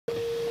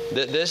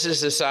This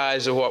is the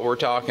size of what we're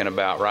talking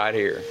about right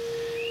here.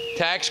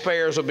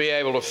 Taxpayers will be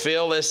able to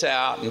fill this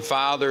out and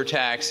file their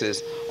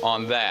taxes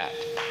on that.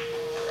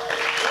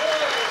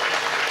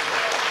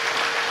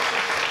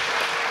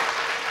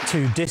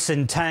 To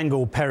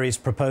disentangle Perry's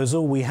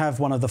proposal, we have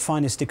one of the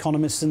finest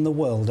economists in the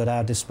world at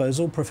our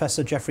disposal.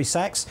 Professor Jeffrey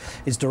Sachs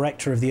is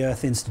director of the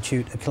Earth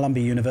Institute at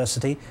Columbia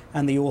University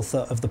and the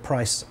author of The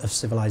Price of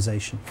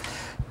Civilization.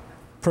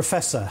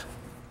 Professor,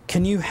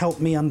 can you help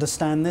me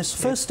understand this?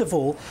 First of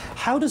all,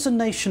 how does a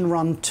nation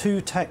run two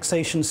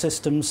taxation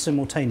systems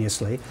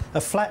simultaneously?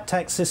 A flat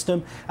tax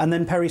system, and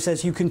then Perry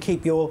says you can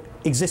keep your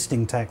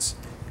existing tax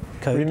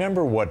code.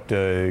 Remember what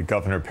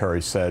Governor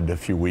Perry said a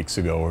few weeks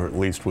ago, or at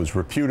least was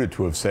reputed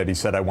to have said. He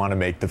said, I want to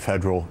make the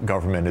federal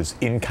government as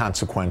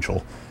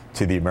inconsequential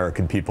to the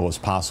American people as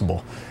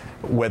possible.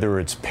 Whether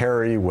it's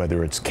Perry,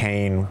 whether it's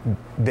Kane,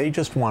 they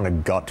just want to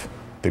gut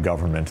the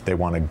government. They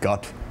want to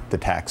gut the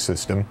tax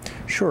system.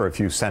 Sure, if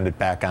you send it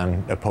back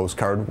on a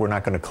postcard, we're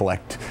not going to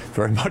collect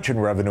very much in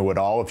revenue at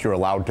all. If you're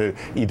allowed to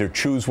either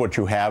choose what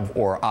you have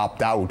or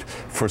opt out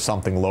for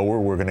something lower,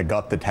 we're going to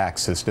gut the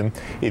tax system.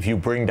 If you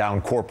bring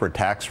down corporate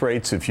tax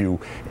rates, if you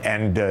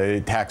end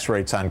tax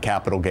rates on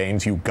capital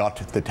gains, you gut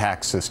the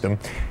tax system.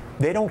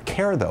 They don't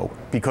care, though,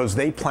 because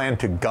they plan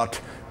to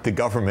gut the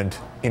government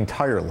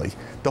entirely.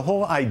 The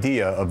whole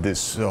idea of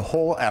this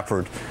whole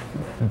effort,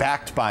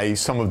 backed by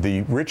some of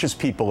the richest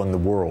people in the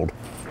world,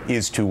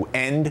 is to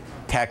end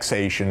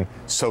taxation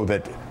so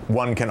that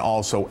one can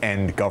also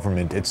end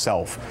government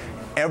itself.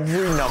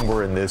 Every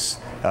number in this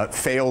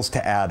fails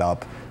to add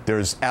up.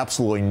 There's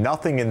absolutely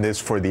nothing in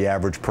this for the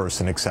average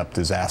person except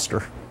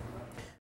disaster.